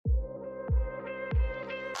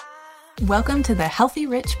Welcome to the Healthy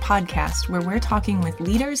Rich podcast, where we're talking with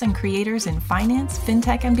leaders and creators in finance,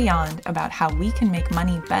 fintech, and beyond about how we can make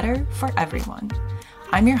money better for everyone.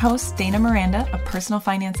 I'm your host, Dana Miranda, a personal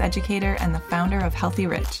finance educator and the founder of Healthy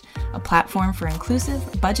Rich, a platform for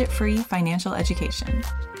inclusive, budget-free financial education.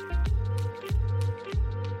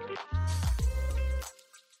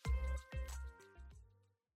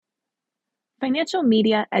 Financial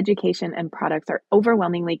media, education, and products are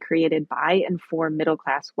overwhelmingly created by and for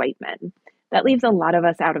middle-class white men. That leaves a lot of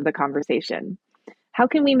us out of the conversation. How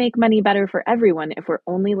can we make money better for everyone if we're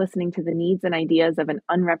only listening to the needs and ideas of an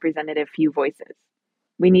unrepresentative few voices?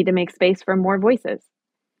 We need to make space for more voices.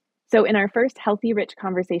 So in our first Healthy Rich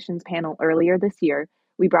Conversations panel earlier this year,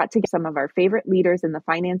 we brought together some of our favorite leaders in the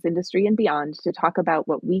finance industry and beyond to talk about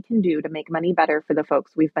what we can do to make money better for the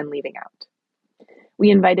folks we've been leaving out. We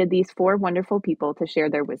invited these four wonderful people to share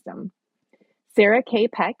their wisdom. Sarah K.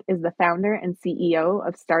 Peck is the founder and CEO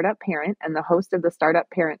of Startup Parent and the host of the Startup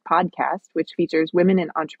Parent podcast, which features women in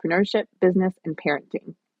entrepreneurship, business, and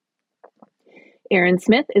parenting. Erin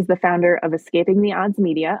Smith is the founder of Escaping the Odds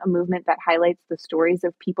Media, a movement that highlights the stories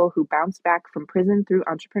of people who bounced back from prison through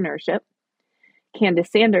entrepreneurship. Candace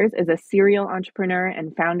Sanders is a serial entrepreneur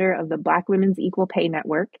and founder of the Black Women's Equal Pay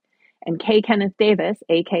Network. And Kay Kenneth Davis,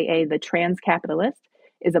 aka the Trans Capitalist,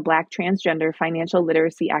 is a Black transgender financial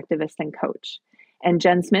literacy activist and coach. And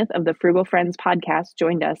Jen Smith of the Frugal Friends podcast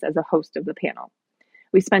joined us as a host of the panel.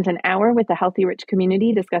 We spent an hour with the Healthy Rich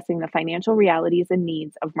community discussing the financial realities and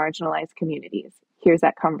needs of marginalized communities. Here's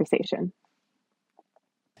that conversation.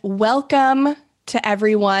 Welcome to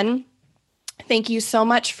everyone. Thank you so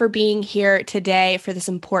much for being here today for this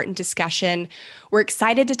important discussion. We're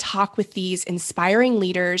excited to talk with these inspiring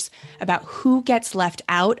leaders about who gets left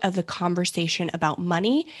out of the conversation about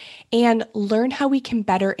money and learn how we can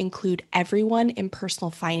better include everyone in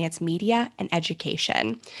personal finance media and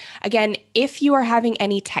education. Again, if you are having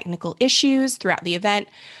any technical issues throughout the event,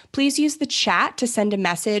 please use the chat to send a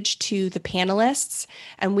message to the panelists,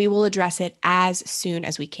 and we will address it as soon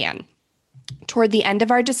as we can. Toward the end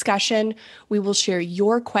of our discussion, we will share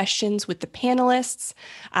your questions with the panelists.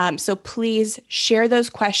 So please share those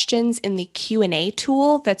questions in the Q&A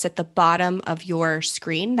tool that's at the bottom of your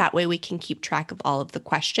screen. That way we can keep track of all of the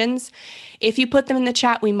questions. If you put them in the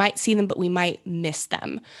chat, we might see them, but we might miss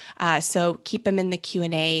them. So keep them in the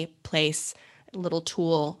Q&A place, little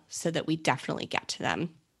tool, so that we definitely get to them.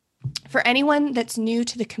 For anyone that's new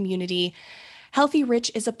to the community, Healthy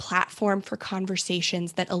Rich is a platform for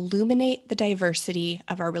conversations that illuminate the diversity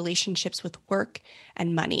of our relationships with work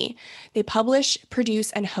and money. They publish,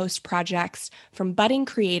 produce, and host projects from budding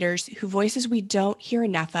creators whose voices we don't hear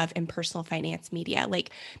enough of in personal finance media,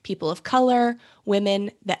 like people of color,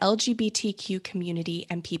 women, the LGBTQ community,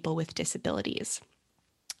 and people with disabilities.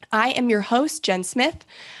 I am your host, Jen Smith.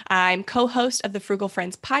 I'm co-host of the Frugal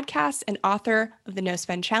Friends podcast and author of the No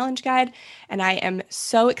Spend Challenge Guide, and I am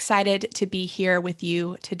so excited to be here with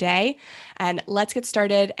you today. And let's get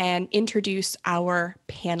started and introduce our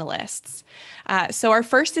panelists. So our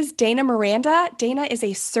first is Dana Miranda. Dana is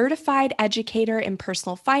a certified educator in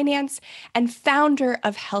personal finance and founder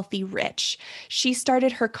of Healthy Rich. She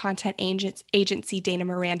started her content agency, Dana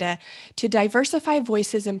Miranda, to diversify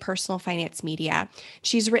voices in personal finance media.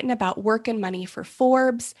 She's written about work and money for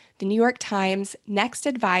Forbes, the New York Times, Next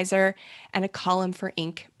Advisor, and a column for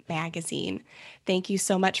Inc. magazine. Thank you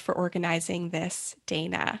so much for organizing this,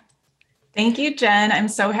 Dana. Thank you, Jen. I'm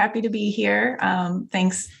so happy to be here.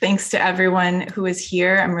 Thanks to everyone who is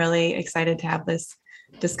here. I'm really excited to have this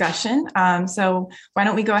discussion. So why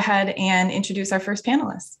don't we go ahead and introduce our first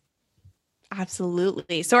panelist?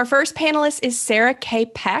 Absolutely. So our first panelist is Sarah K.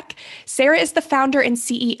 Peck. Sarah is the founder and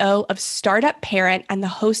CEO of Startup Parent and the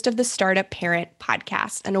host of the Startup Parent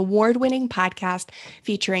podcast, an award-winning podcast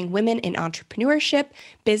featuring women in entrepreneurship,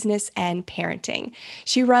 business, and parenting.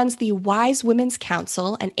 She runs the Wise Women's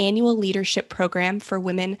Council, an annual leadership program for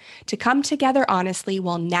women to come together honestly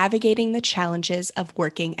while navigating the challenges of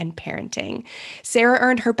working and parenting. Sarah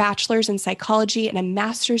earned her bachelor's in psychology and a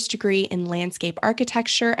master's degree in landscape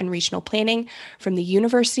architecture and regional planning from the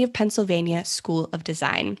University of Pennsylvania School of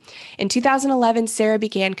Design. In 2011, Sarah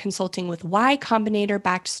began consulting with Y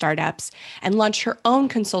Combinator-backed startups and launched her own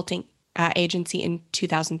consulting agency in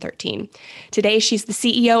 2013. Today, she's the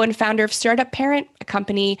CEO and founder of Startup Parent, a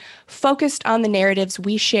company focused on the narratives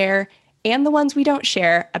we share and the ones we don't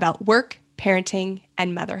share about work, parenting,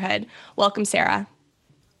 and motherhood. Welcome, Sarah.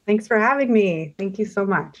 Thanks for having me. Thank you so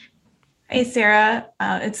much. Hey, Sarah.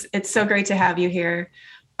 It's so great to have you here.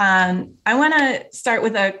 I want to start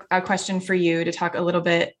with a question for you to talk a little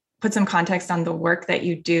bit put some context on the work that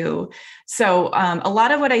you do. So a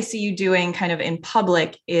lot of what I see you doing kind of in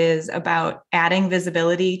public is about adding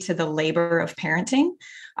visibility to the labor of parenting,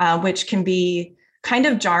 which can be kind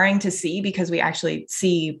of jarring to see because we actually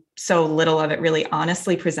see so little of it really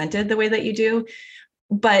honestly presented the way that you do.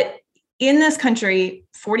 But in this country,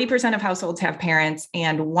 40% of households have parents,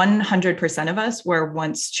 and 100% of us were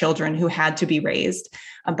once children who had to be raised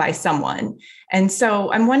by someone. And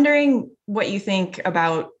so I'm wondering what you think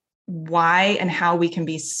about why and how we can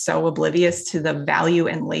be so oblivious to the value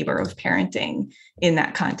and labor of parenting in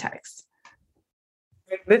that context.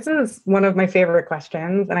 This is one of my favorite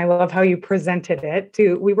questions, and I love how you presented it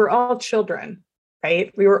too. We were all children,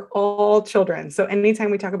 right? We were all children. So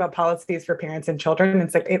anytime we talk about policies for parents and children,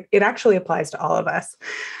 it's like it actually applies to all of us.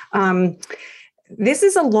 This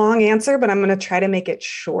is a long answer, but I'm going to try to make it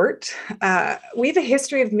short. We have a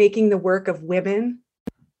history of making the work of women,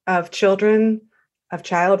 of children, of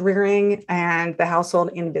child rearing, and the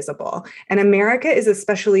household invisible. And America is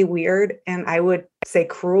especially weird, and I would say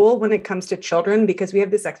cruel when it comes to children, because we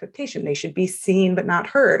have this expectation they should be seen but not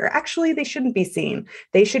heard, or actually they shouldn't be seen.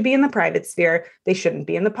 They should be in the private sphere. They shouldn't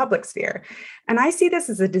be in the public sphere. And I see this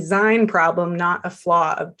as a design problem, not a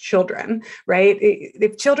flaw of children, right?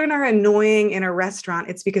 If children are annoying in a restaurant,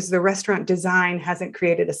 it's because the restaurant design hasn't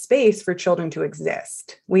created a space for children to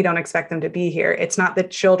exist. We don't expect them to be here. It's not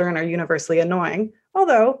that children are universally annoying,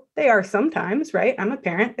 although they are sometimes, right? I'm a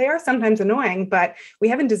parent. They are sometimes annoying, but we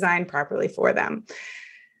haven't designed properly for them.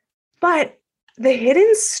 But the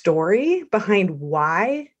hidden story behind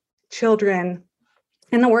why children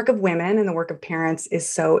and the work of women and the work of parents is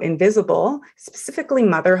so invisible, specifically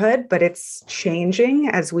motherhood, but it's changing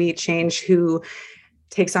as we change who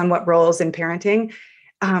takes on what roles in parenting.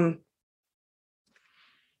 I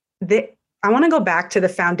want to go back to the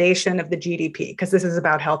foundation of the GDP, because this is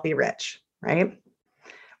about healthy rich, right?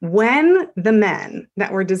 When the men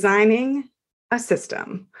that were designing a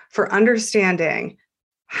system for understanding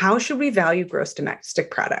how should we value gross domestic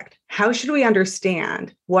product, how should we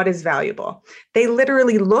understand what is valuable, they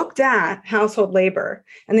literally looked at household labor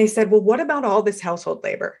and they said, well, what about all this household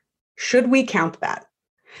labor? Should we count that?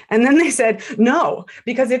 And then they said, no,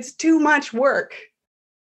 because it's too much work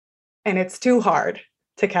and it's too hard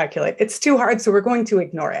to calculate. It's too hard, so we're going to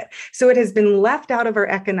ignore it. So it has been left out of our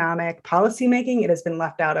economic policymaking. It has been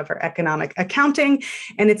left out of our economic accounting.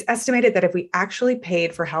 And it's estimated that if we actually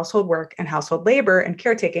paid for household work and household labor and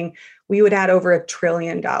caretaking, we would add over $1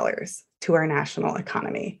 trillion to our national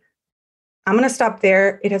economy. I'm going to stop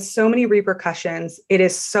there. It has so many repercussions. It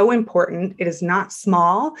is so important. It is not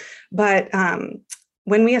small, but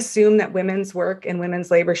when we assume that women's work and women's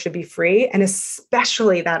labor should be free, and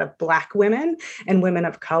especially that of Black women and women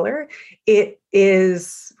of color, it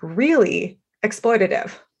is really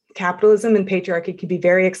exploitative. Capitalism and patriarchy can be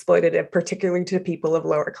very exploitative, particularly to people of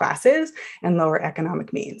lower classes and lower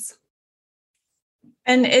economic means.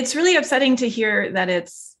 And it's really upsetting to hear that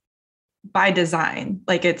it's by design,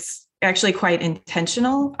 like it's actually quite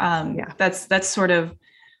intentional. That's sort of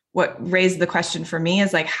what raised the question for me,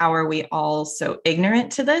 is like, how are we all so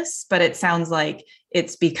ignorant to this? But it sounds like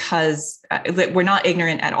it's because we're not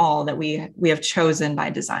ignorant at all, that we have chosen by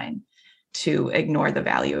design to ignore the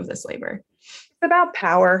value of this labor. It's about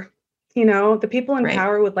power. You know, the people in Right.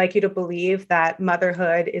 power would like you to believe that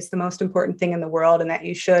motherhood is the most important thing in the world, and that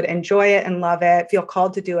you should enjoy it and love it, feel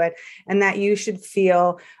called to do it, and that you should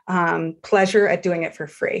feel pleasure at doing it for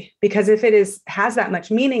free. Because if it has that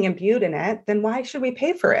much meaning imbued in it, then why should we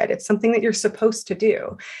pay for it? It's something that you're supposed to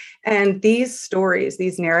do. And these stories,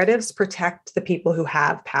 these narratives protect the people who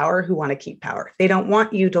have power, who want to keep power. They don't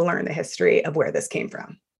want you to learn the history of where this came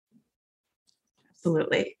from.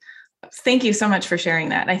 Absolutely. Thank you so much for sharing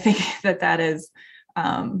that. I think that is,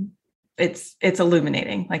 it's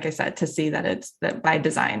illuminating, like I said, to see that it's that by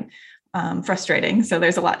design. Frustrating. So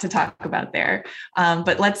there's a lot to talk about there.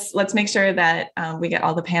 But let's make sure that we get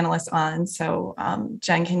all the panelists on. So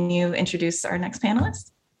Jen, can you introduce our next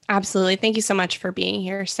panelist? Absolutely. Thank you so much for being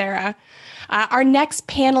here, Sarah. Our next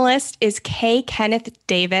panelist is K. Kenneth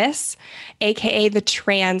Davis, aka the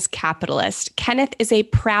Trans Capitalist. Kenneth is a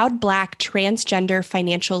proud Black transgender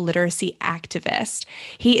financial literacy activist.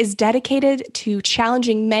 He is dedicated to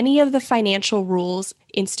challenging many of the financial rules,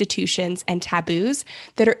 institutions, and taboos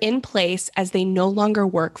that are in place as they no longer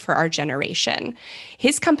work for our generation.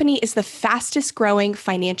 His company is the fastest growing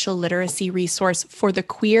financial literacy resource for the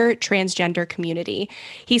queer transgender community.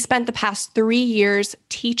 He spent the past 3 years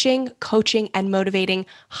teaching, coaching, reaching and motivating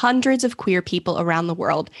hundreds of queer people around the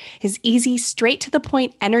world. His easy, straight to the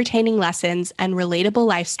point, entertaining lessons and relatable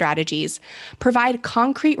life strategies provide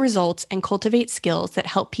concrete results and cultivate skills that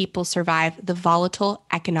help people survive the volatile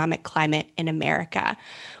economic climate in America.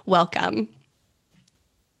 Welcome.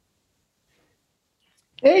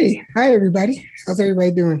 Hey, hi everybody. How's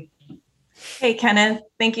everybody doing? Hey, Kenneth,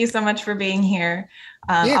 thank you so much for being here.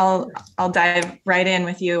 I'll dive right in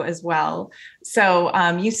with you as well. So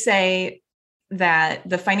you say that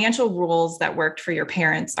the financial rules that worked for your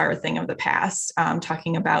parents are a thing of the past,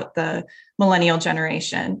 talking about the millennial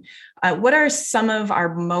generation. What are some of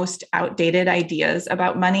our most outdated ideas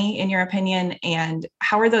about money, in your opinion, and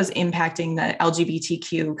how are those impacting the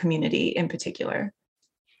LGBTQ community in particular?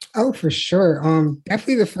 Oh, for sure.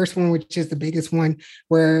 Definitely the first one, which is the biggest one,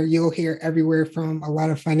 where you'll hear everywhere from a lot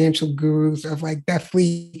of financial gurus of like,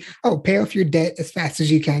 definitely, pay off your debt as fast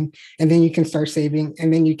as you can, and then you can start saving,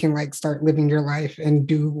 and then you can like start living your life and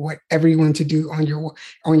do whatever you want to do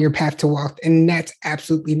on your path to wealth. And that's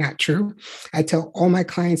absolutely not true. I tell all my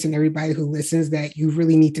clients and everybody who listens that you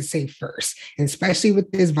really need to save first, and especially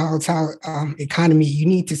with this volatile economy, you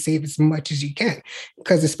need to save as much as you can,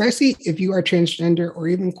 because especially if you are transgender or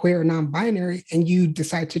even queer or non-binary and you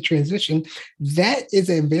decide to transition, that is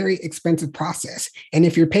a very expensive process. And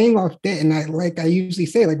if you're paying off debt, and I usually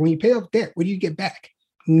say, like, when you pay off debt, what do you get back?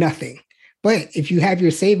 Nothing. But if you have your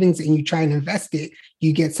savings and you try and invest it,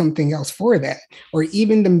 you get something else for that. Or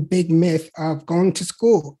even the big myth of going to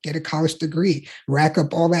school, get a college degree, rack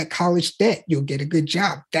up all that college debt, you'll get a good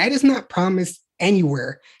job. That is not promised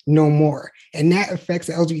anywhere no more. And that affects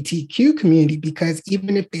the LGBTQ community, because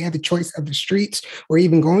even if they have the choice of the streets or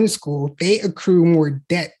even going to school, they accrue more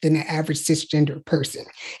debt than the average cisgender person.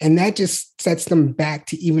 And that just sets them back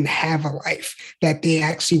to even have a life that they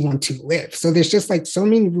actually want to live. So there's just like so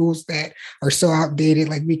many rules that are so outdated.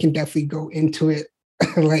 Like, we can definitely go into it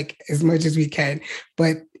like as much as we can,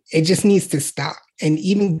 but it just needs to stop. And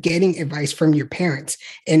even getting advice from your parents,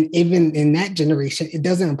 and even in that generation, it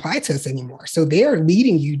doesn't apply to us anymore. So they are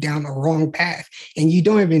leading you down a wrong path, and you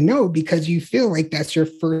don't even know, because you feel like that's your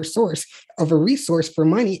first source of a resource for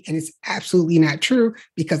money. And it's absolutely not true,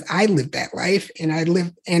 because I lived that life, and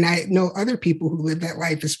I know other people who live that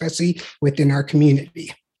life, especially within our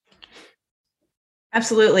community.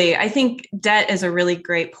 Absolutely. I think debt is a really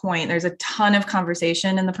great point. There's a ton of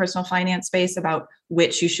conversation in the personal finance space about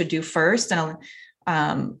which you should do first. And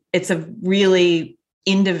it's a really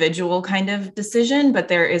individual kind of decision, but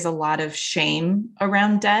there is a lot of shame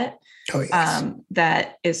around debt. Oh, yes.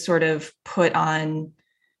 That is sort of put on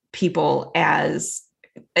people as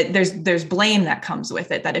there's blame that comes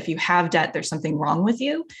with it, that if you have debt, there's something wrong with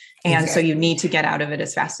you. And So you need to get out of it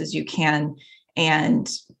as fast as you can. And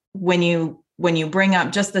when you bring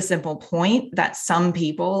up just the simple point that some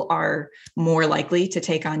people are more likely to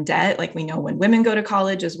take on debt, like we know when women go to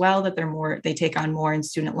college as well, that they take on more in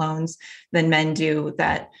student loans than men do,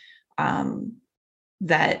 that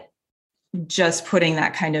just putting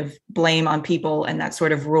that kind of blame on people and that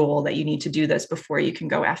sort of rule that you need to do this before you can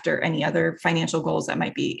go after any other financial goals that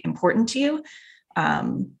might be important to you,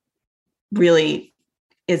 really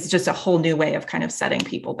is just a whole new way of kind of setting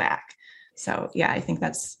people back. So yeah, I think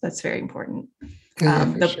that's very important.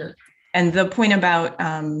 Sure. And the point about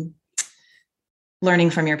learning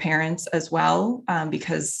from your parents as well,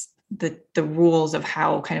 because the rules of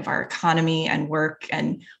how kind of our economy and work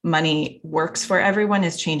and money works for everyone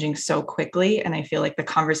is changing so quickly. And I feel like the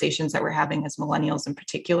conversations that we're having as millennials in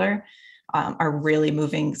particular are really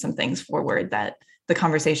moving some things forward, that the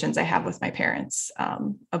conversations I have with my parents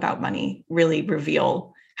about money really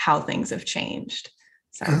reveal how things have changed.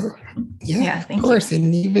 So, yeah, of course. You.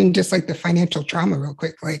 And even just like the financial trauma real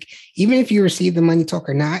quick, like even if you receive the money talk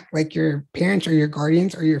or not, like your parents or your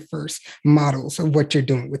guardians are your first models of what you're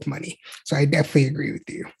doing with money. So I definitely agree with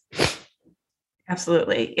you.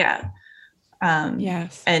 Absolutely. Yeah.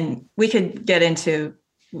 Yes. And we should get into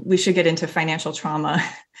financial trauma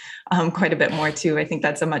quite a bit more too. I think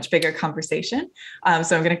that's a much bigger conversation.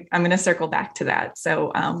 So I'm going to circle back to that.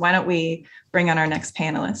 So why don't we bring on our next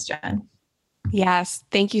panelist, Jen? Yes,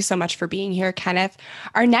 thank you so much for being here, Kenneth.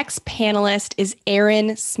 Our next panelist is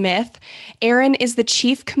Erin Smith. Erin is the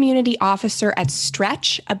Chief Community Officer at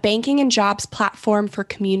Stretch, a banking and jobs platform for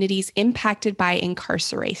communities impacted by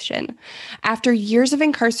incarceration. After years of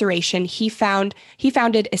incarceration, he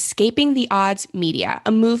founded Escaping the Odds Media,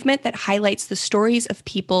 a movement that highlights the stories of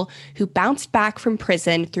people who bounced back from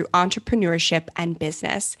prison through entrepreneurship and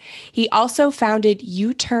business. He also founded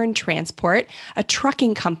U-Turn Transport, a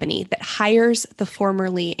trucking company that hires the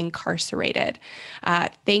formerly incarcerated.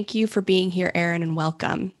 Thank you for being here, Erin, and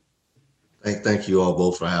welcome. Thank you all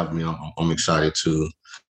both for having me. I'm excited to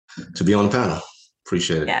be on the panel.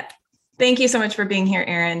 Appreciate it. Yeah. Thank you so much for being here,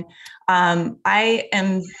 Aaron. I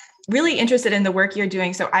am really interested in the work you're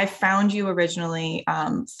doing. So I found you originally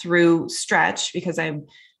through Stretch because I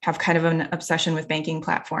have kind of an obsession with banking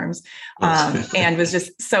platforms and was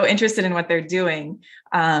just so interested in what they're doing.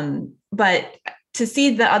 But to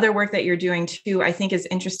see the other work that you're doing too, I think is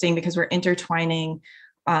interesting because we're intertwining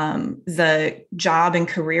the job and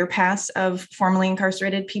career paths of formerly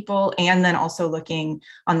incarcerated people, and then also looking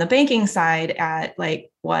on the banking side at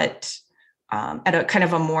like what at a kind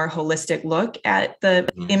of a more holistic look at the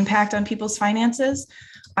impact on people's finances.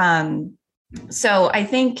 So I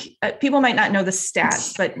think people might not know the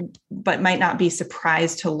stats, but might not be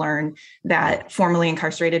surprised to learn that formerly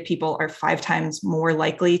incarcerated people are 5 times more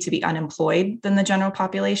likely to be unemployed than the general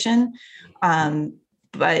population.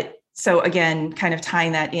 But so again, kind of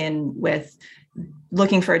tying that in with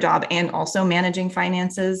looking for a job and also managing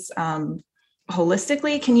finances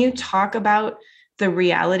holistically, can you talk about the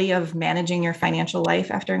reality of managing your financial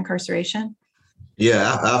life after incarceration?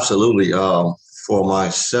 Yeah, absolutely. For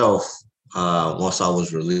myself, once I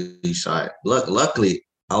was released, luckily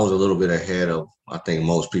I was a little bit ahead of, I think,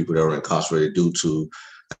 most people that were incarcerated due to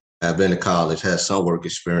I've been to college, had some work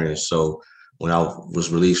experience. So when I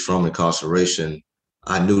was released from incarceration,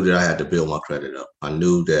 I knew that I had to build my credit up. I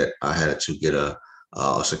knew that I had to get a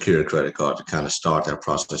secured credit card to kind of start that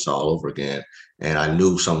process all over again. And I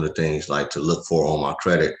knew some of the things like to look for on my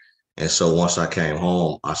credit. And so once I came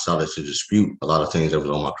home, I started to dispute a lot of things that was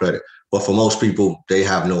on my credit. But for most people, they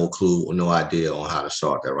have no clue or no idea on how to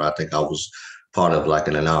start that, right? I think I was part of like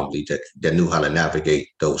an anomaly that knew how to navigate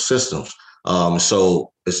those systems.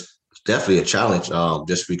 So it's definitely a challenge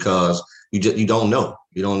just because you don't know.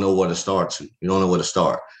 You don't know where to start to. You don't know where to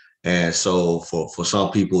start. And so for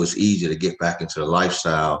some people, it's easy to get back into the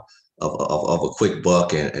lifestyle of a quick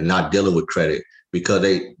buck and not dealing with credit because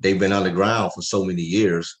they've been underground for so many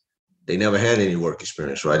years. They never had any work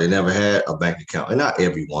experience, right? They never had a bank account. And not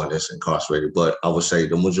everyone that's incarcerated, but I would say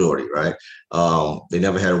the majority, right? They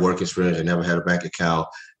never had a work experience. They never had a bank account.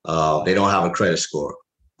 They don't have a credit score.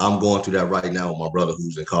 I'm going through that right now with my brother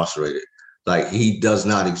who's incarcerated. Like, he does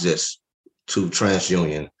not exist to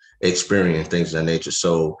TransUnion, Experian, things of that nature.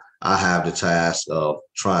 So I have the task of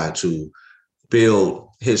trying to build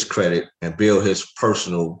his credit and build his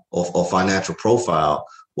personal or financial profile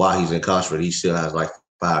while he's incarcerated. He still has like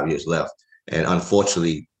 5 years left. And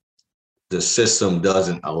unfortunately, the system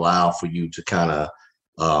doesn't allow for you to kind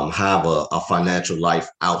of have a financial life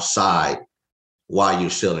outside while you're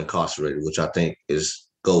still incarcerated, which I think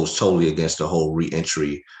goes totally against the whole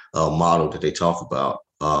reentry model that they talk about.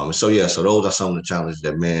 So those are some of the challenges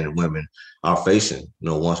that men and women are facing,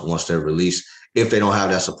 once they're released, if they don't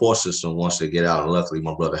have that support system once they get out. And luckily,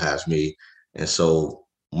 my brother has me. And so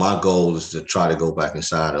my goal is to try to go back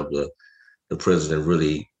inside of the prison and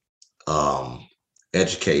really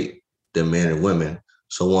educate the men and women.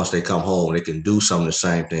 So once they come home, they can do some of the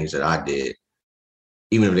same things that I did,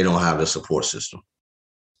 even if they don't have the support system,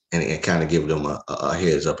 and kind of give them a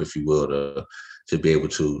heads up, if you will, to be able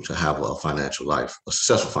to have a financial life, a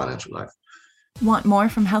successful financial life. Want more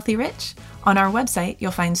from Healthy Rich? On our website,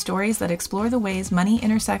 you'll find stories that explore the ways money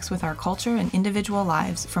intersects with our culture and individual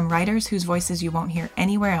lives from writers whose voices you won't hear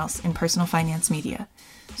anywhere else in personal finance media.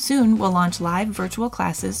 Soon, we'll launch live virtual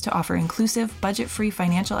classes to offer inclusive, budget-free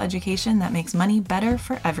financial education that makes money better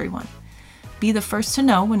for everyone. Be the first to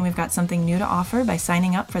know when we've got something new to offer by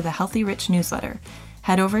signing up for the Healthy Rich newsletter.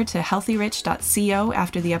 Head over to healthyrich.co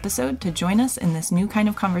after the episode to join us in this new kind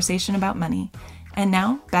of conversation about money. And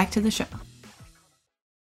now, back to the show.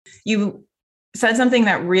 You said something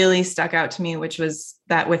that really stuck out to me, which was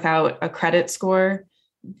that without a credit score,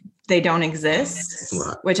 they don't exist,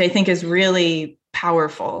 which I think is really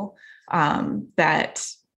powerful, that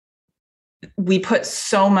we put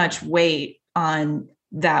so much weight on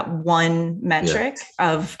that one metric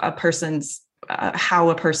of a person's how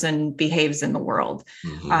a person behaves in the world.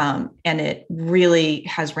 And it really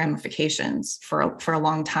has ramifications for a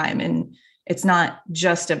long time. And it's not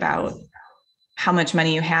just about how much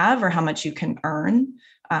money you have or how much you can earn,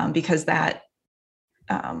 because that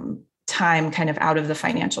time kind of out of the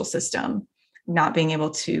financial system, not being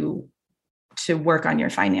able to work on your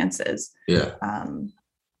finances,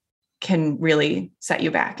 can really set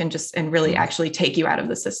you back and really actually take you out of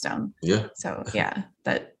the system. So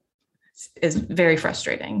that is very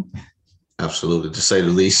frustrating. Absolutely, to say the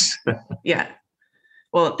least.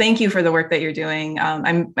 Well, thank you for the work that you're doing.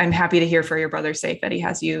 I'm happy to hear for your brother's sake that he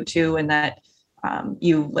has you too, and that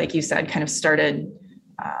you, like you said, kind of started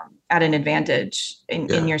at an advantage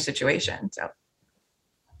in your situation. So,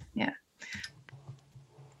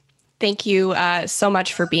 Thank you so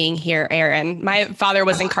much for being here, Erin. My father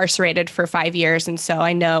was incarcerated for 5 years, and so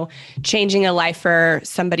I know changing a life for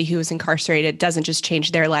somebody who is incarcerated doesn't just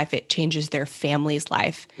change their life, it changes their family's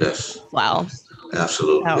life. Yes. Well,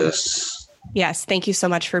 Absolutely. so, Yes. yes, thank you so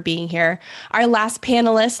much for being here. Our last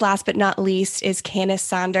panelist, last but not least, is Candace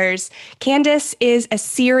Saunders. Candace is a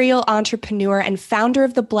serial entrepreneur and founder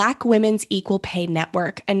of the Black Women's Equal Pay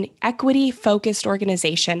Network, an equity-focused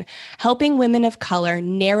organization helping women of color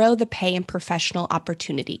narrow the pay and professional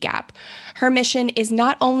opportunity gap. Her mission is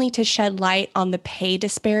not only to shed light on the pay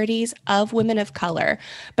disparities of women of color,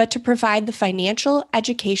 but to provide the financial,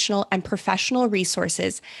 educational, and professional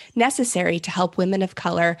resources necessary to help women of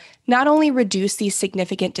color not only reduce these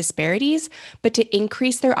significant disparities, but to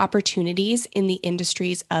increase their opportunities in the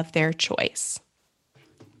industries of their choice.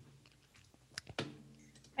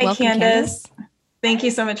 Hi, Welcome, Candace. Thank you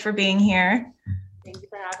so much for being here. Thank you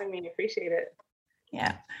for having me. I appreciate it.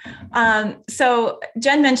 Yeah. So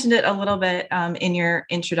Jen mentioned it a little bit in your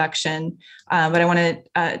introduction, but I want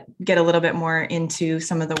to get a little bit more into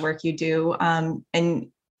some of the work you do.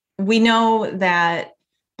 And we know that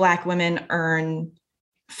Black women earn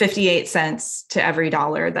 58 cents to every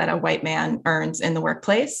dollar that a white man earns in the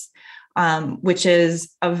workplace, which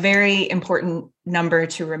is a very important number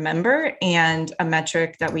to remember and a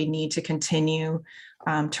metric that we need to continue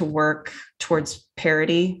to work towards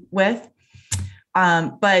parity with.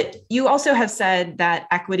 But you also have said that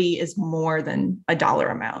equity is more than a dollar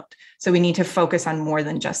amount. So we need to focus on more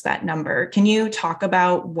than just that number. Can you talk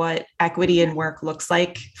about what equity in work looks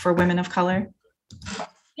like for women of color?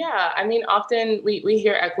 Yeah, I mean, often we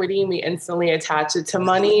hear equity and we instantly attach it to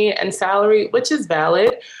money and salary, which is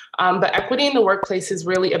valid. But equity in the workplace is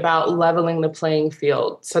really about leveling the playing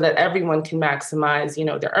field so that everyone can maximize,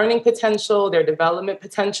 their earning potential, their development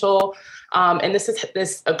potential. And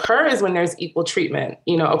this occurs when there's equal treatment,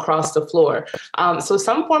 across the floor. So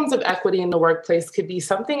some forms of equity in the workplace could be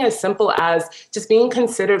something as simple as just being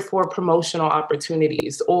considered for promotional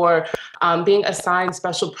opportunities or being assigned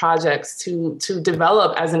special projects to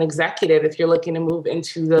develop as an executive if you're looking to move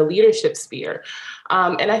into the leadership sphere.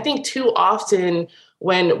 And I think too often,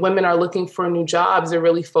 when women are looking for new jobs, they're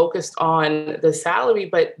really focused on the salary,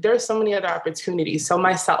 but there are so many other opportunities. So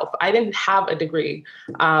myself, I didn't have a degree,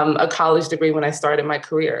 a college degree when I started my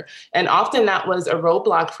career. And often that was a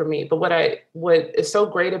roadblock for me. But what is so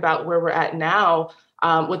great about where we're at now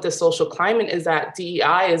with the social climate is that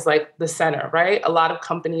DEI is like the center, right? A lot of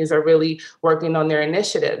companies are really working on their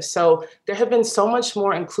initiatives. So there have been so much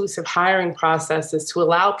more inclusive hiring processes to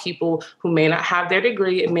allow people who may not have their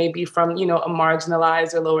degree, it may be from, a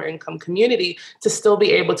marginalized or lower income community, to still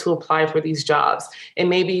be able to apply for these jobs. And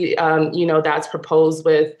maybe, that's proposed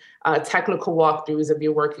with technical walkthroughs of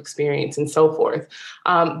your work experience and so forth.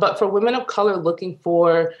 But for women of color looking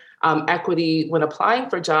for equity when applying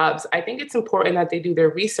for jobs, I think it's important that they do their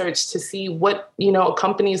research to see what, a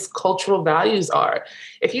company's cultural values are.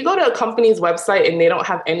 If you go to a company's website and they don't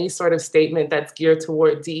have any sort of statement that's geared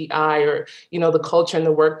toward DEI or, the culture in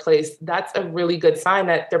the workplace, that's a really good sign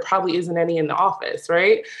that there probably isn't any in the office,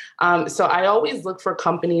 right? So I always look for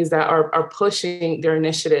companies that are pushing their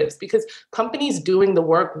initiatives, because companies doing the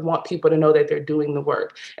work want people to know that they're doing the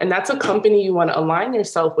work. And that's a company you want to align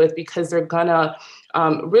yourself with, because they're gonna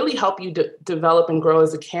really help you develop and grow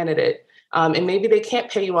as a candidate. And maybe they can't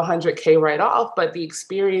pay you $100K right off, but the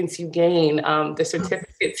experience you gain, the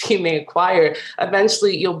certificates you may acquire,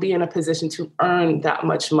 eventually you'll be in a position to earn that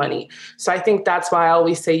much money. So I think that's why I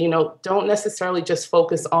always say, don't necessarily just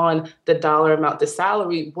focus on the dollar amount, the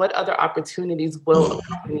salary. What other opportunities will a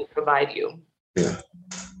company provide you? Yeah,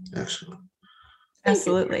 absolutely.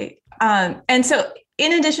 Absolutely. And so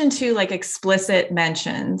in addition to explicit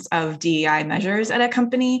mentions of DEI measures at a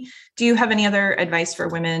company, do you have any other advice for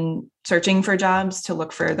women searching for jobs to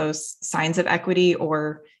look for those signs of equity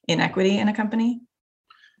or inequity in a company?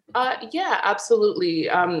 Yeah, absolutely.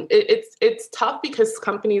 It's tough because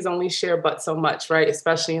companies only share but so much, right?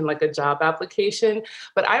 Especially in a job application.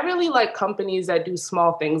 But I really like companies that do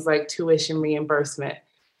small things like tuition reimbursement.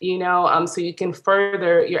 So you can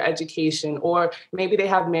further your education, or maybe they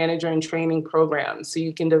have manager and training programs so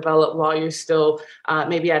you can develop while you're still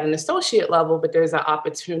maybe at an associate level, but there's an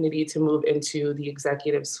opportunity to move into the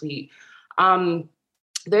executive suite.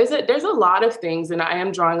 There's a lot of things, and I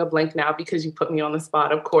am drawing a blank now because you put me on the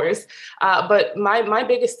spot, of course. But my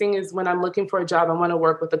biggest thing is when I'm looking for a job, I want to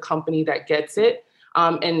work with a company that gets it.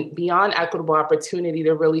 And beyond equitable opportunity,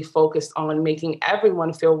 they're really focused on making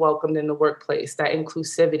everyone feel welcomed in the workplace, that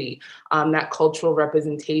inclusivity, that cultural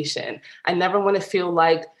representation. I never want to feel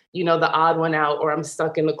like the odd one out, or I'm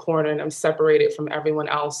stuck in the corner and I'm separated from everyone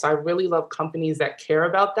else. So I really love companies that care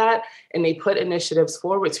about that, and they put initiatives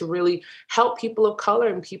forward to really help people of color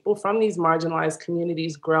and people from these marginalized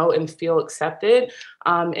communities grow and feel accepted,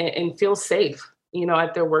 and feel safe,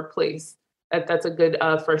 at their workplace. That's a good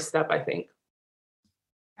first step, I think.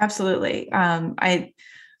 Absolutely.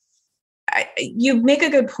 You make a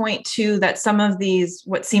good point too, that some of these,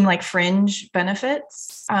 what seem like fringe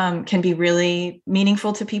benefits, can be really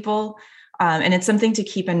meaningful to people. And it's something to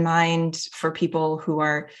keep in mind for people who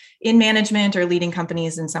are in management or leading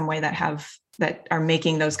companies in some way that are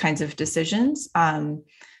making those kinds of decisions.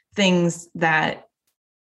 Things that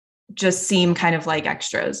just seem kind of like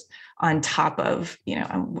extras on top of,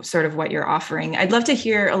 sort of what you're offering. I'd love to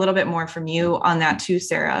hear a little bit more from you on that too,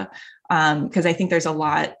 Sarah, because I think there's a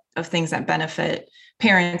lot of things that benefit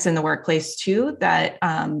parents in the workplace too, that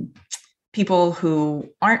people who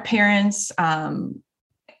aren't parents,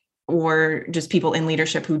 or just people in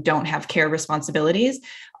leadership who don't have care responsibilities,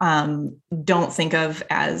 don't think of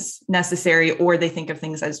as necessary, or they think of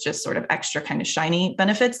things as just sort of extra kind of shiny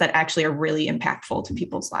benefits that actually are really impactful to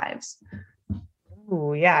people's lives.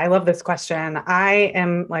 Oh, yeah, I love this question. I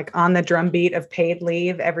am like on the drumbeat of paid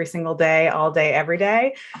leave every single day, all day, every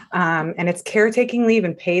day. And it's caretaking leave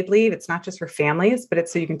and paid leave. It's not just for families, but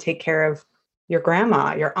it's so you can take care of your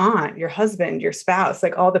grandma, your aunt, your husband, your spouse,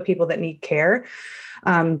 like all the people that need care.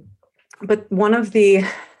 But one of the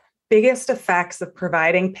biggest effects of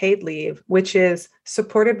providing paid leave, which is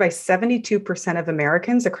supported by 72% of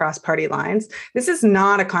Americans across party lines. This is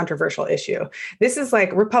not a controversial issue. This is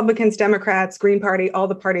like Republicans, Democrats, Green Party, all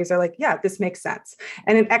the parties are like, yeah, this makes sense.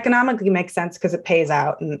 And it economically makes sense because it pays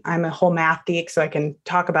out. And I'm a whole math geek, so I can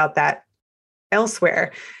talk about that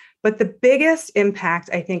elsewhere. But the biggest impact,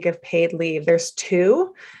 I think, of paid leave, there's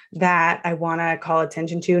two that I want to call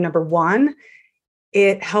attention to. Number one,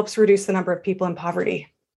 it helps reduce the number of people in poverty.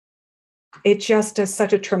 It just does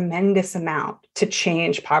such a tremendous amount to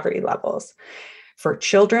change poverty levels for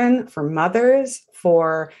children, for mothers,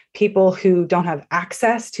 for people who don't have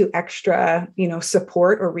access to extra,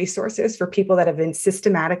 support or resources, for people that have been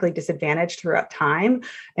systematically disadvantaged throughout time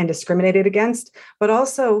and discriminated against, but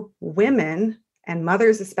also women and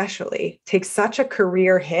mothers especially take such a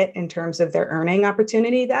career hit in terms of their earning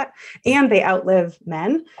opportunity and they outlive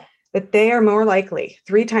men, that they are more likely,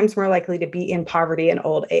 3 times more likely to be in poverty in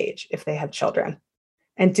old age if they have children.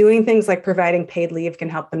 And doing things like providing paid leave can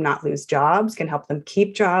help them not lose jobs, can help them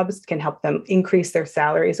keep jobs, can help them increase their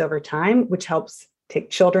salaries over time, which helps take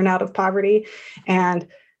children out of poverty. And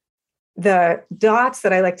the dots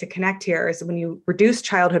that I like to connect here is when you reduce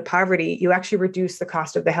childhood poverty, you actually reduce the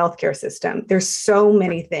cost of the healthcare system. There's so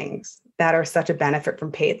many things that are such a benefit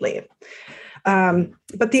from paid leave.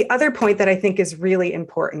 But the other point that I think is really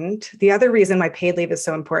important, the other reason why paid leave is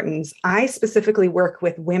so important is I specifically work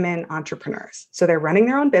with women entrepreneurs. So they're running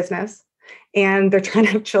their own business and they're trying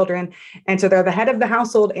to have children. And so they're the head of the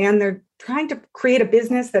household and they're trying to create a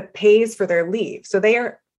business that pays for their leave. So they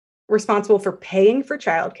are responsible for paying for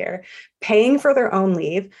childcare, paying for their own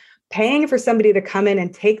leave, paying for somebody to come in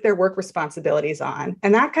and take their work responsibilities on.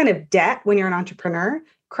 And that kind of debt when you're an entrepreneur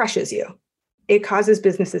crushes you. It causes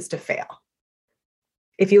businesses to fail.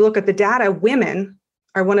 If you look at the data, women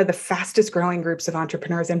are one of the fastest growing groups of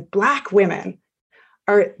entrepreneurs, and Black women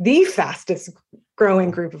are the fastest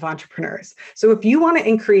growing group of entrepreneurs. So if you want to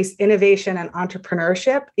increase innovation and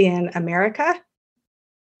entrepreneurship in America,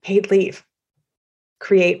 paid leave.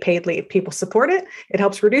 Create paid leave. People support it. It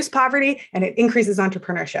helps reduce poverty and it increases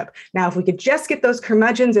entrepreneurship. Now, if we could just get those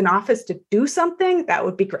curmudgeons in office to do something, that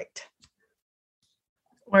would be great.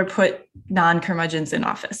 Or put non-curmudgeons in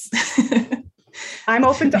office. I'm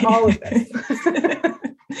open to all of this.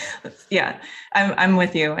 Yeah, I'm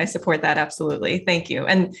with you. I support that. Absolutely. Thank you.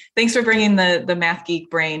 And thanks for bringing the math geek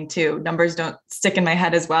brain too. Numbers don't stick in my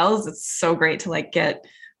head as well. It's so great to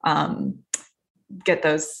get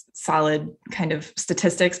those solid kind of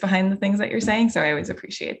statistics behind the things that you're saying. So I always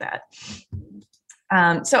appreciate that.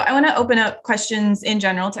 So I want to open up questions in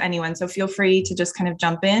general to anyone. So feel free to just kind of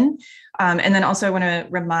jump in. And then also I want to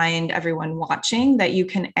remind everyone watching that you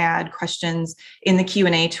can add questions in the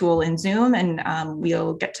Q&A tool in Zoom, and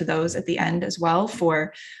we'll get to those at the end as well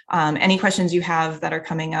for any questions you have that are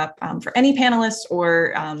coming up for any panelists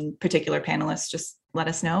or particular panelists. Just let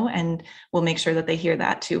us know and we'll make sure that they hear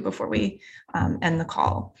that too before we end the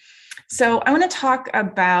call. So I want to talk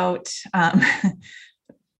about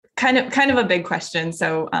kind of a big question.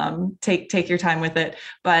 So take your time with it.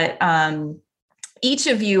 But each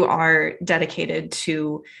of you are dedicated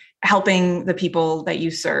to helping the people that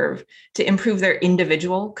you serve to improve their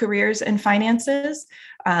individual careers and finances.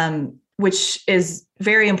 which is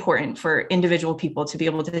very important for individual people to be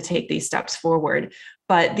able to take these steps forward.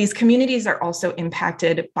 But these communities are also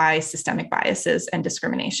impacted by systemic biases and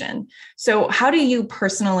discrimination. So how do you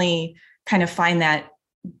personally kind of find that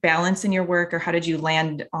balance in your work, or how did you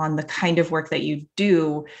land on the kind of work that you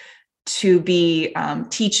do to be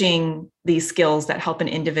teaching these skills that help an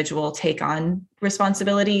individual take on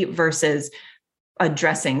responsibility versus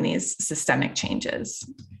addressing these systemic changes?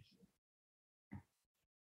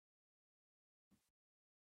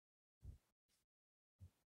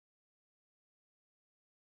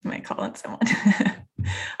 I might call it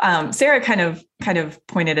someone. Sarah kind of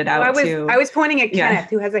pointed it out too. I was pointing at Kenneth,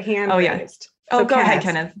 who has a hand raised. Oh, So go ahead,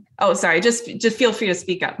 Kenneth. Kenneth. Oh, sorry. Just feel free to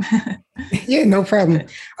speak up. Yeah, no problem.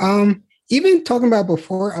 Even talking about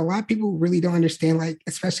before, a lot of people really don't understand, like,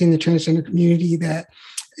 especially in the transgender community, that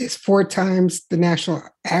it's 4 times the national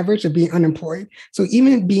average of being unemployed. So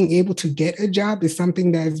even being able to get a job is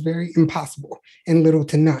something that is very impossible and little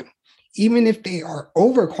to none. Even if they are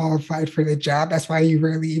overqualified for the job, that's why you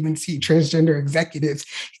rarely even see transgender executives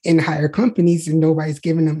in higher companies and nobody's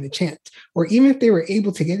giving them the chance. Or even if they were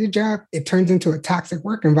able to get a job, it turns into a toxic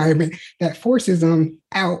work environment that forces them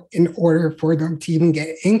out in order for them to even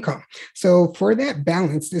get income. So for that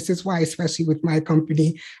balance, this is why, especially with my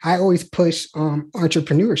company, I always push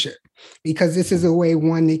entrepreneurship, because this is a way,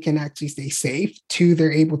 1, they can actually stay safe. 2,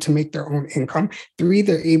 they're able to make their own income. 3,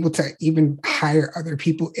 they're able to even hire other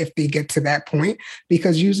people if they get to that point,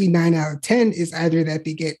 because usually 9 out of 10 is either that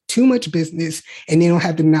they get too much business and they don't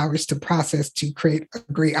have the knowledge to process to create a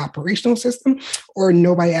great operational system, or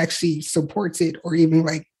nobody actually supports it or even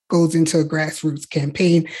like goes into a grassroots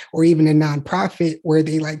campaign or even a nonprofit where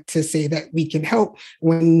they like to say that we can help,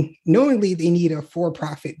 when knowingly they need a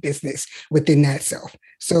for-profit business within that self.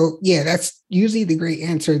 So yeah, that's usually the great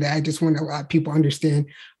answer that I just want a lot of people understand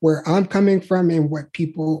where I'm coming from and what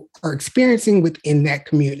people are experiencing within that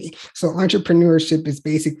community. So entrepreneurship is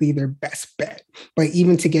basically their best bet, but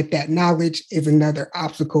even to get that knowledge is another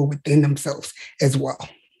obstacle within themselves as well.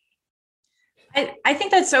 I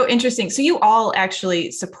think that's so interesting. So you all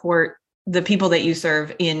actually support the people that you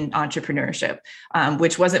serve in entrepreneurship,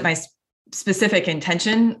 which wasn't my specific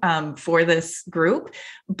intention for this group,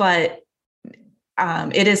 but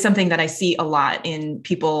it is something that I see a lot in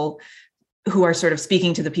people who are sort of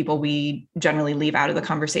speaking to the people we generally leave out of the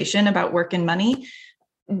conversation about work and money.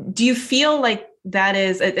 Do you feel like that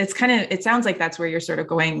is, it sounds like that's where you're sort of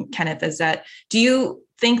going, Kenneth, is that, do you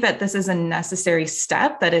think that this is a necessary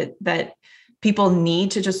step, that people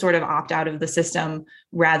need to just sort of opt out of the system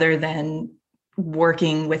rather than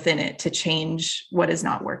working within it to change what is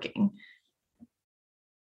not working?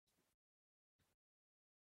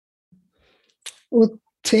 Well,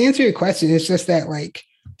 to answer your question, it's just that, like,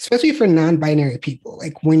 especially for non-binary people,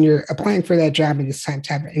 like when you're applying for that job and it's time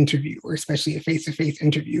to have an interview, or especially a face-to-face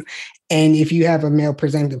interview, and if you have a male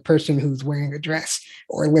presenting person who's wearing a dress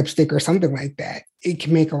or lipstick or something like that, it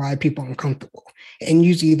can make a lot of people uncomfortable, and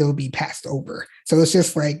usually they'll be passed over. So it's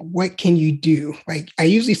just like, what can you do? Like I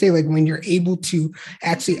usually say, like, when you're able to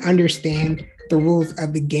actually understand the rules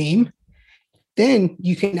of the game, then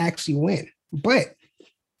you can actually win. But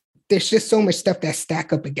there's just so much stuff that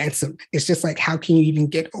stack up against them. It's just like, how can you even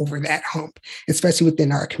get over that hump, especially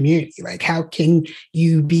within our community? Like, how can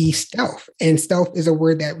you be stealth? And stealth is a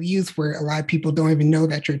word that we use where a lot of people don't even know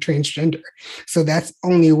that you're transgender. So that's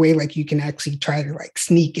only a way, like, you can actually try to like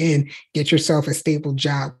sneak in, get yourself a stable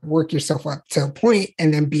job, work yourself up to a point,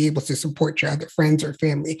 and then be able to support your other friends or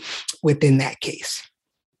family within that case.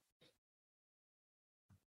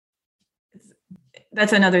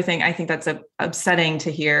 That's another thing I think that's upsetting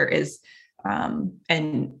to hear is,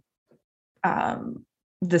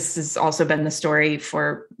 this has also been the story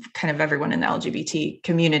for kind of everyone in the LGBT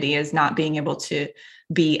community, is not being able to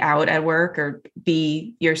be out at work or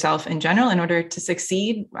be yourself in general in order to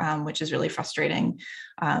succeed, which is really frustrating,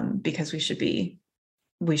 because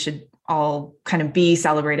we should all kind of be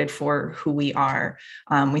celebrated for who we are.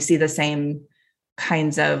 We see the same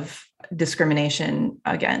kinds of discrimination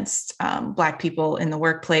against Black people in the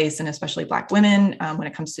workplace, and especially Black women, when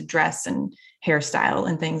it comes to dress and hairstyle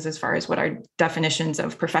and things, as far as what our definitions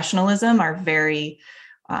of professionalism are very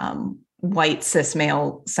white cis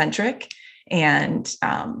male centric, and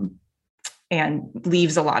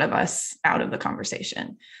leaves a lot of us out of the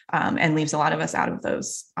conversation, and leaves a lot of us out of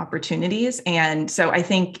those opportunities. And so I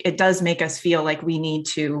think it does make us feel like we need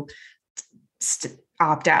to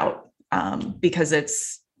opt out,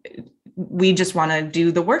 because we just want to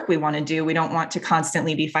do the work we want to do. We don't want to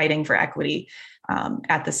constantly be fighting for equity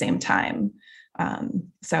at the same time.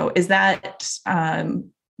 So is that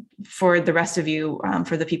for the rest of you,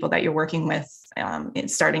 for the people that you're working with, in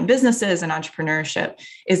starting businesses and entrepreneurship.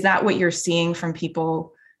 Is that what you're seeing from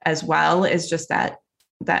people as well? Is just that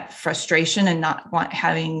frustration and not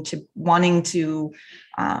wanting to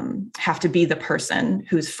have to be the person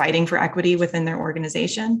who's fighting for equity within their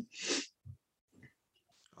organization?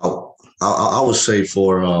 I would say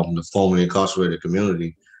for the formerly incarcerated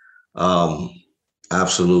community,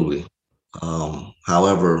 absolutely.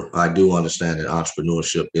 However, I do understand that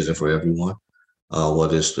entrepreneurship isn't for everyone,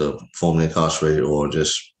 whether it's the formerly incarcerated or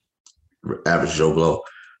just average Joe Blow.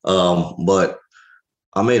 But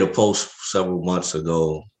I made a post several months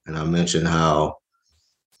ago, and I mentioned how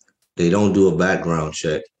they don't do a background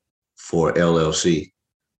check for LLC,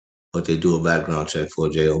 but they do a background check for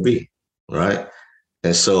JOB, right?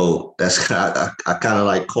 And so that's I kind of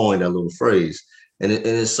like coined that little phrase, and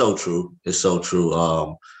it's so true. It's so true.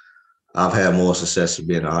 I've had more success in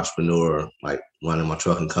being an entrepreneur, like running my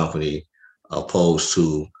trucking company, opposed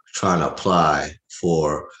to trying to apply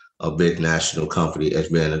for a big national company as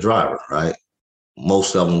being a driver, right?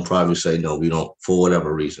 Most of them probably say, no, we don't, for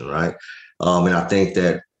whatever reason, right? And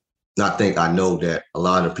I know that a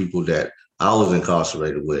lot of people that I was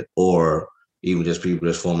incarcerated with, or even just people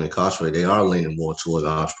that's formerly incarcerated, they are leaning more towards the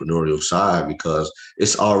entrepreneurial side because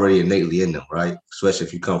it's already innately in them, right? Especially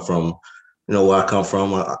if you come from, where I come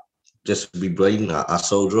from. Just to be blatant, I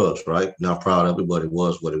sold drugs, right? Not proud of it, but it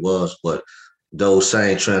was what it was. But those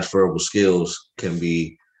same transferable skills can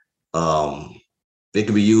be, they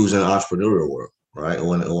can be used in the entrepreneurial world, right?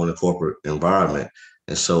 Or in a corporate environment.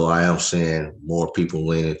 And so I am seeing more people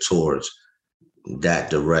leaning towards that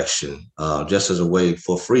direction, just as a way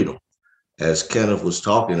for freedom. As Kenneth was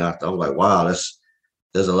talking, I was like, wow,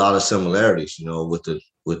 there's a lot of similarities, with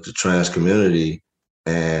the trans community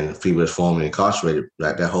and people that's formerly incarcerated,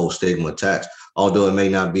 like that whole stigma attached. Although it may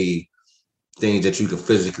not be things that you can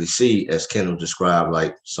physically see, as Kenneth described,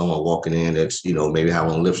 like someone walking in that's, maybe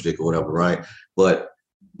having on lipstick or whatever, right? But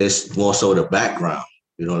it's more so the background,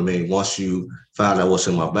 you know what I mean? Once you find out what's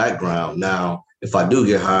in my background, now, if I do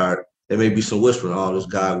get hired, there may be some whispering, oh, this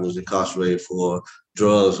guy was incarcerated for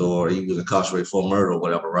drugs or he was incarcerated for murder or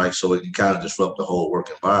whatever, right? So it can kind of disrupt the whole work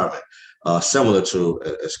environment, similar to,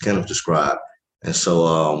 as Kenneth described. And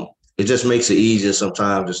so it just makes it easier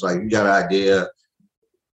sometimes. It's like you got an idea.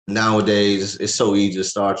 Nowadays, it's so easy to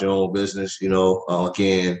start your own business,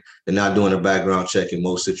 again, they're not doing a background check in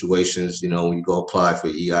most situations, when you go apply for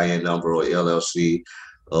EIN number or LLC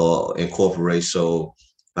or incorporate. So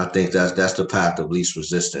I think that's the path of least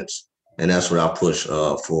resistance. And that's what I push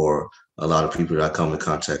for a lot of people that I come in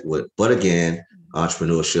contact with. But again,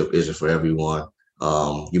 entrepreneurship isn't for everyone.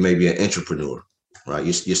 You may be an entrepreneur, right?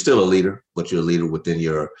 You're still a leader, but you're a leader within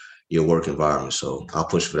your work environment. So I'll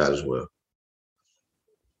push for that as well.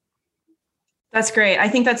 That's great. I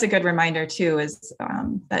think that's a good reminder too, is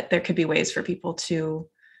that there could be ways for people to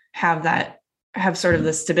have sort of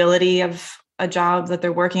the stability of a job that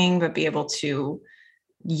they're working, but be able to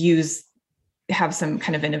have some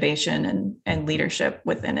kind of innovation and leadership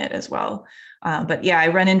within it as well. But yeah, I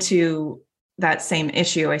run into that same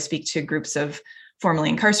issue. I speak to groups of formerly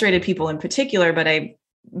incarcerated people in particular, but I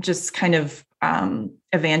just kind of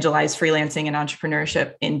evangelize freelancing and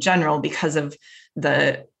entrepreneurship in general because of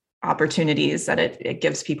the opportunities that it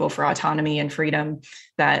gives people for autonomy and freedom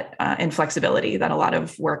and flexibility that a lot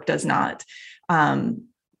of work does not.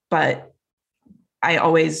 But I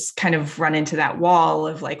always kind of run into that wall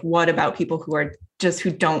of like, what about people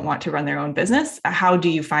who don't want to run their own business? How do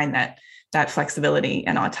you find that flexibility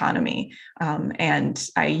and autonomy? And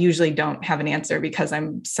I usually don't have an answer because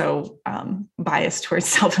I'm so biased towards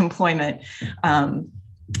self-employment.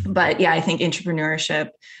 But yeah, I think entrepreneurship,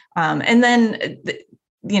 and then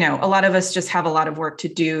a lot of us just have a lot of work to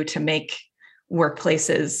do to make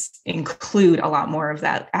workplaces include a lot more of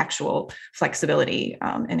that actual flexibility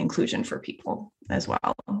and inclusion for people as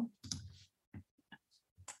well.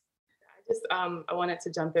 I wanted to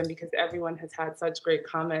jump in because everyone has had such great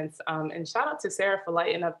comments, and shout out to Sarah for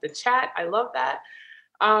lighting up the chat. I love that.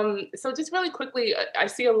 So just really quickly, I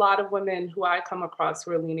see a lot of women who I come across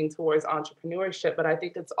who are leaning towards entrepreneurship, but I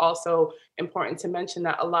think it's also important to mention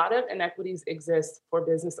that a lot of inequities exist for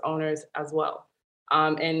business owners as well.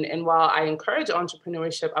 And while I encourage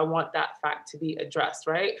entrepreneurship, I want that fact to be addressed,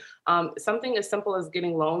 right? Something as simple as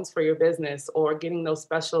getting loans for your business or getting those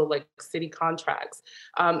special like city contracts,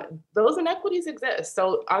 those inequities exist.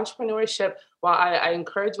 So entrepreneurship, while I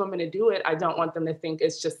encourage women to do it, I don't want them to think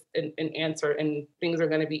it's just an answer and things are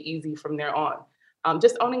going to be easy from there on.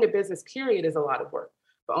 Just owning a business, period, is a lot of work.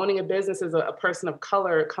 But owning a business as a person of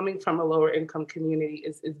color coming from a lower income community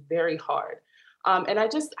is very hard. And I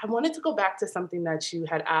wanted to go back to something that you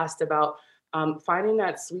had asked about finding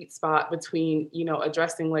that sweet spot between,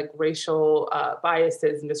 addressing like racial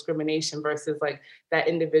biases and discrimination versus like that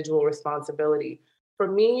individual responsibility. For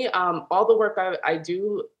me, all the work I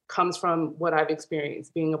do comes from what I've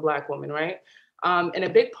experienced being a Black woman, right? And a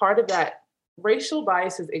big part of that, racial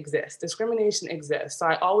biases exist, discrimination exists. So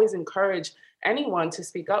I always encourage anyone to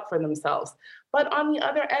speak up for themselves. But on the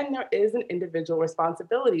other end, there is an individual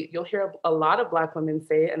responsibility. You'll hear a lot of Black women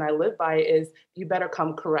say it, and I live by it, is you better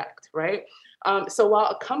come correct, right? So while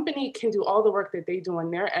a company can do all the work that they do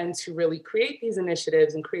on their end to really create these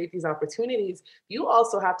initiatives and create these opportunities, you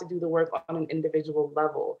also have to do the work on an individual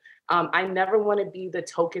level. I never want to be the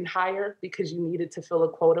token hire because you needed to fill a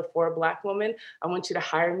quota for a Black woman. I want you to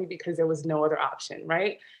hire me because there was no other option,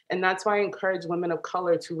 right? And that's why I encourage women of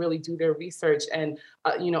color to really do their research and,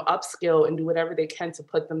 upskill and do whatever they can to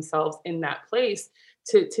put themselves in that place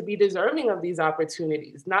to be deserving of these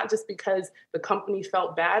opportunities, not just because the company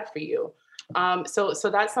felt bad for you. So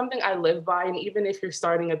that's something I live by. And even if you're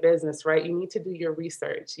starting a business, right, you need to do your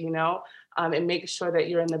research, and make sure that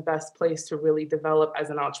you're in the best place to really develop as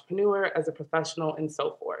an entrepreneur, as a professional, and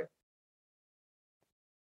so forth.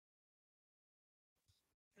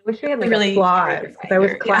 I wish we had like really applause because I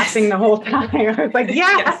was clapping the whole time. I was like,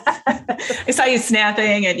 yes. I saw you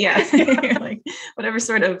snapping and like whatever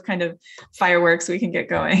sort of kind of fireworks we can get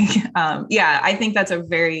going. I think that's a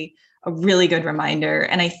really good reminder.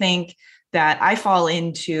 And I think that I fall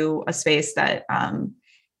into a space that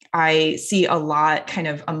I see a lot kind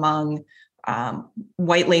of among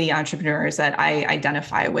white lady entrepreneurs that I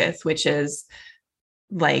identify with, which is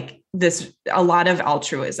like a lot of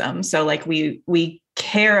altruism. So like we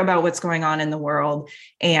care about what's going on in the world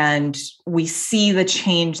and we see the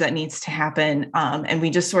change that needs to happen. And we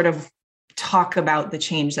just sort of talk about the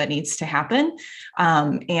change that needs to happen.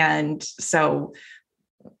 And so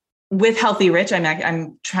with Healthy Rich,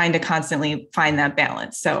 I'm trying to constantly find that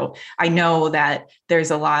balance. So I know that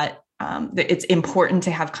there's a lot, it's important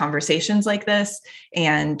to have conversations like this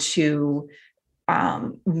and to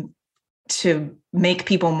make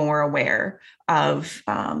people more aware of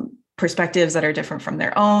perspectives that are different from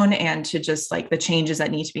their own and to just like the changes that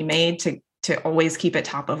need to be made to always keep it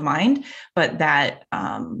top of mind, but that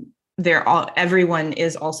everyone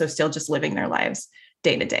is also still just living their lives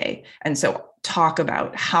day to day. And so talk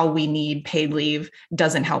about how we need paid leave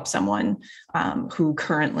doesn't help someone who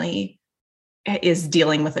currently is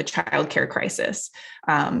dealing with a childcare crisis.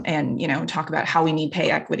 And, talk about how we need pay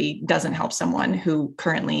equity doesn't help someone who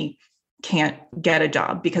currently can't get a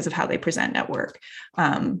job because of how they present at work.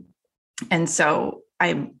 And so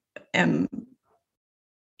I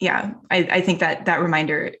think that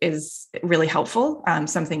reminder is really helpful,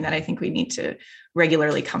 something that I think we need to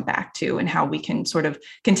regularly come back to and how we can sort of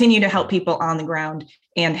continue to help people on the ground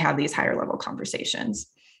and have these higher level conversations.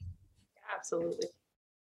 Absolutely.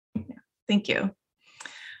 Yeah, thank you.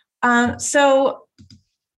 So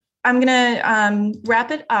I'm going to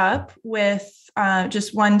wrap it up with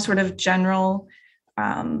just one sort of general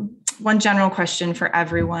question for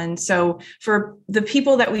everyone. So for the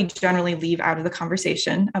people that we generally leave out of the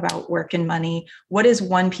conversation about work and money, what is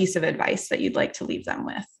one piece of advice that you'd like to leave them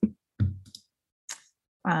with?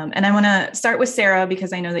 And I want to start with Sarah,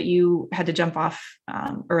 because I know that you had to jump off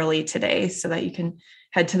early today so that you can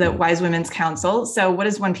head to the Wise Women's Council. So what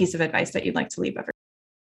is one piece of advice that you'd like to leave everyone?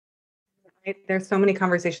 There's so many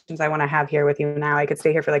conversations I want to have here with you now. I could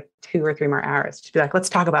stay here for like 2 or 3 more hours to be like, let's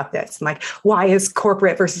talk about this. And like, why is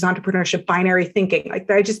corporate versus entrepreneurship binary thinking? Like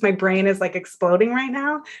my brain is like exploding right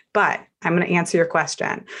now, but I'm going to answer your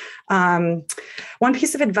question. One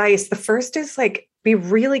piece of advice. The first is like, be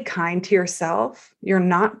really kind to yourself. You're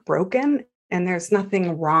not broken and there's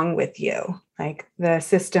nothing wrong with you. Like the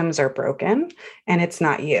systems are broken and it's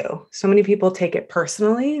not you. So many people take it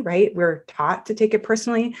personally, right? We're taught to take it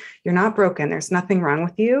personally. You're not broken. There's nothing wrong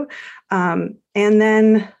with you. And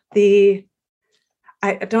then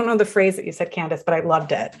I don't know the phrase that you said, Candace, but I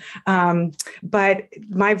loved it. But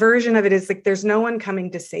my version of it is like, there's no one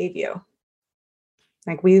coming to save you.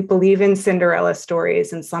 Like we believe in Cinderella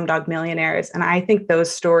stories and Slumdog Millionaires. And I think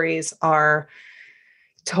those stories are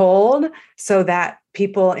told so that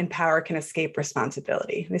people in power can escape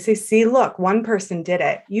responsibility. They say, see, look, one person did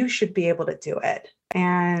it. You should be able to do it.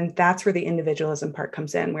 And that's where the individualism part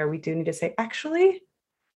comes in, where we do need to say, actually,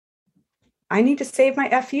 I need to save my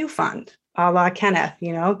FU fund. A la Kenneth,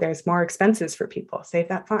 there's more expenses for people. Save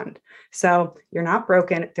that fund. So you're not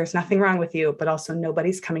broken. There's nothing wrong with you, but also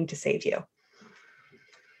nobody's coming to save you.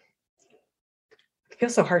 I feel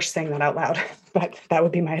so harsh saying that out loud, but that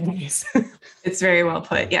would be my advice. It's very well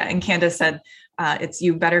put. Yeah. And Candace said, it's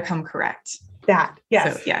you better come correct. That,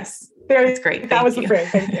 yes. So, yes. Very, that's great. That was the phrase.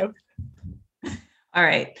 Thank you. All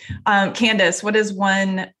right. Candace, what is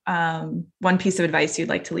one piece of advice you'd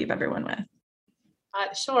like to leave everyone with?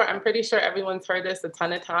 Sure. I'm pretty sure everyone's heard this a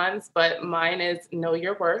ton of times, but mine is know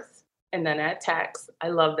your worth and then add tax. I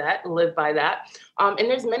love that. Live by that. And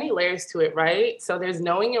there's many layers to it, right? So there's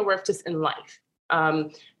knowing your worth just in life.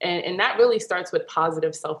 And that really starts with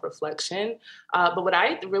positive self-reflection. But what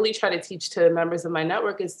I really try to teach to members of my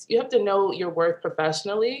network is you have to know your worth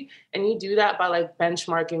professionally. And you do that by like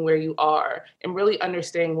benchmarking where you are and really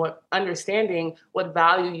understanding what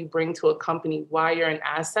value you bring to a company, why you're an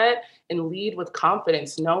asset, and lead with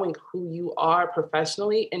confidence, knowing who you are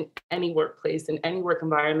professionally in any workplace, in any work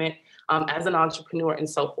environment, as an entrepreneur and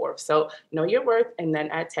so forth. So know your worth and then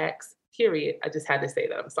add tax. Period. I just had to say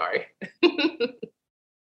that. I'm sorry.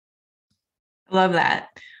 Love that.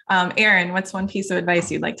 Aaron, what's one piece of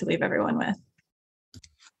advice you'd like to leave everyone with?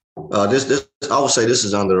 This I would say this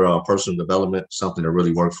is under personal development. Something that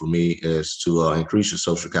really worked for me is to increase your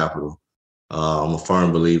social capital. I'm a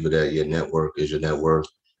firm believer that your network is your net worth,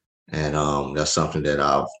 and that's something that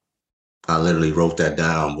I literally wrote that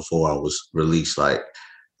down before I was released. Like,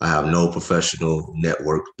 I have no professional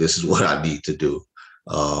network. This is what I need to do.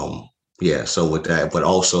 So with that, but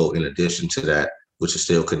also in addition to that, which is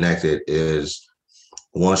still connected, is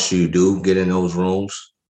once you do get in those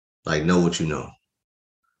rooms, like, know what you know.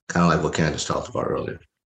 Kind of like what Candace talked about earlier.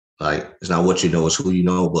 Like, it's not what you know, it's who you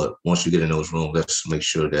know, but once you get in those rooms, let's make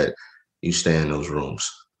sure that you stay in those rooms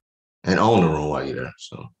and own the room while you're there.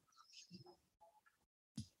 So.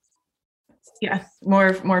 Yeah,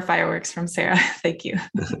 more fireworks from Sarah. Thank you.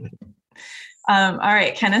 All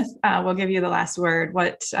right, Kenneth, we'll give you the last word.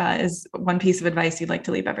 What is one piece of advice you'd like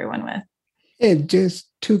to leave everyone with? Yeah,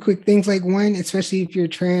 just two quick things. Like, one, especially if you're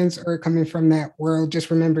trans or coming from that world,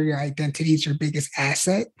 just remember your identity is your biggest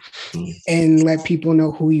asset, and let people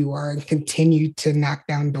know who you are and continue to knock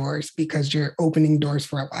down doors, because you're opening doors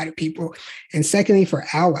for a lot of people. And secondly, for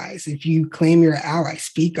allies, if you claim you're an ally,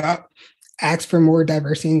 speak up. Ask for more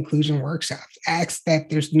diversity and inclusion workshops. Ask that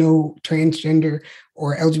there's no transgender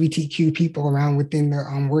or LGBTQ people around within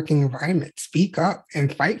the working environment. Speak up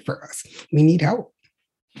and fight for us. We need help.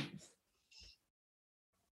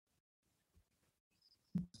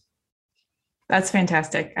 That's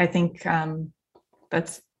fantastic. I think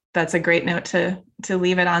that's a great note to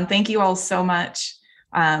leave it on. Thank you all so much.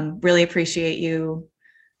 Really appreciate you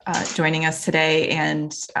joining us today.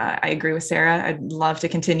 And I agree with Sarah. I'd love to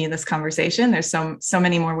continue this conversation. There's so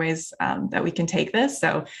many more ways that we can take this.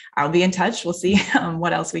 So I'll be in touch. We'll see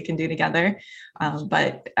what else we can do together.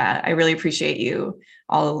 But I really appreciate you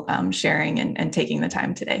all sharing and taking the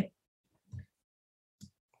time today.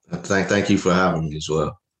 Thank you for having me as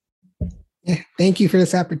well. Yeah, thank you for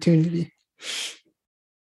this opportunity.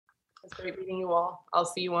 It's great meeting you all. I'll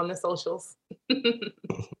see you on the socials.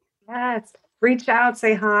 Yes. Reach out,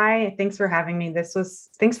 say hi. Thanks for having me.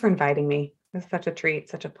 Thanks for inviting me. It was such a treat,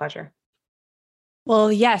 such a pleasure.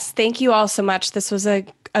 Well, yes, thank you all so much. This was a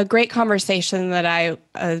great conversation that I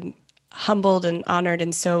humbled and honored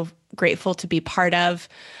and so grateful to be part of.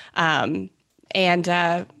 And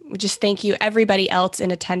we just thank you, everybody else in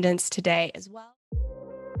attendance today as well.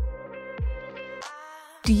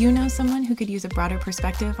 Do you know someone who could use a broader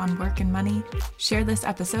perspective on work and money? Share this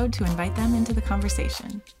episode to invite them into the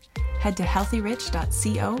conversation. Head to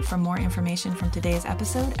healthyrich.co for more information from today's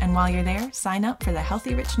episode, and while you're there, sign up for the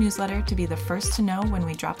Healthy Rich newsletter to be the first to know when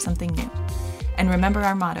we drop something new. And remember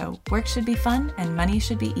our motto, work should be fun and money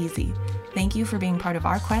should be easy. Thank you for being part of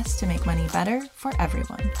our quest to make money better for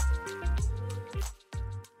everyone.